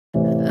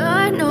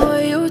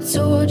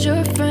told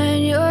your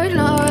friend you're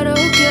not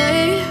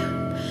okay.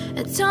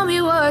 And tell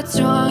me what's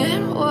wrong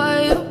and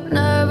why you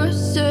never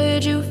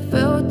said you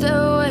felt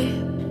that way.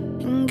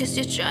 And guess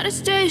you're trying to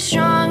stay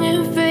strong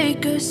and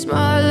fake a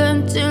smile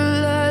until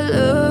I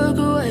look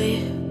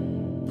away.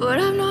 But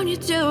I've known you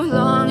too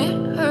long,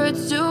 it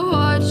hurts to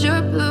watch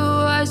your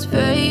blue eyes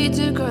fade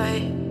to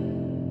gray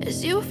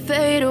as you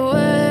fade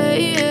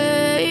away,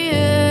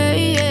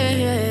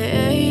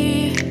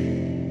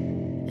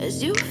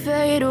 as you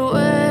fade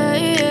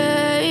away.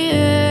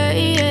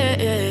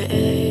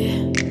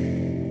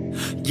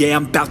 Yeah,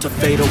 I'm about to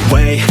fade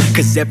away,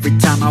 cause every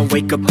time I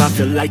wake up I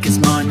feel like it's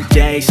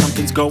Monday.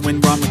 Something's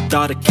going wrong with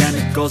all the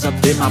chemicals up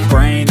in my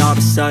brain. All of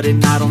a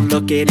sudden I don't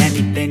look at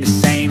anything the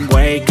same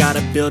way.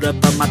 Gotta build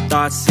up of my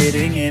thoughts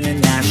sitting in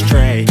an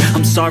ashtray.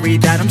 I'm sorry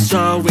that I'm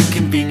so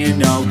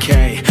inconvenient,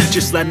 okay.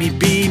 Just let me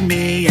be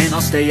me and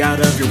I'll stay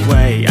out of your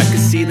way. I can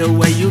see the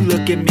way you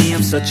look at me,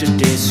 I'm such a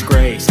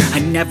disgrace. I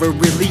never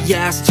really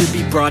asked to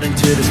be brought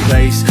into this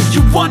place.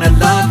 You wanna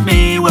love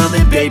me? Well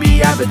then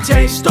baby I have a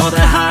taste. All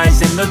the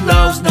highs and the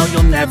lows, no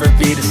you'll never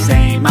be the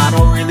same. I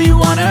don't really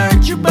wanna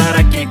hurt you but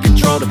I can't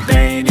control the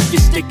pain. If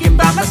you're sticking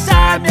by my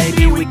side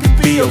maybe we could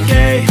be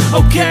okay.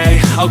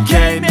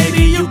 Okay,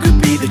 maybe you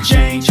could be the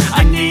change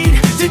I need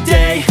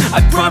today.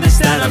 I promise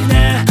that I've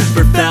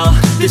never felt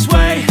this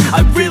way.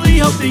 I really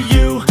hope that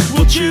you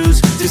will choose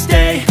to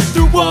stay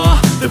through all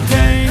the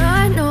pain.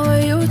 I know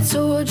you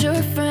told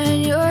your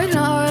friend you're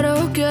not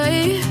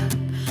okay.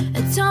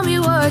 And tell me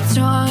what's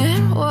wrong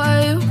and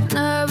why you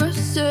never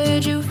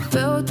said you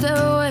felt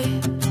that way.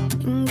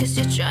 And guess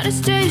you're trying to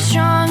stay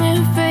strong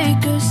and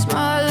fake a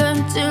smile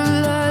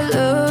until I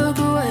look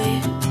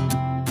away.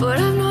 But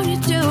I've known you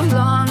too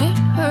long, it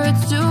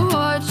hurts to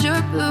watch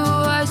your blue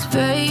eyes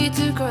fade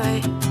to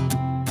gray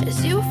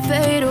as you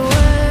fade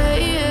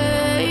away.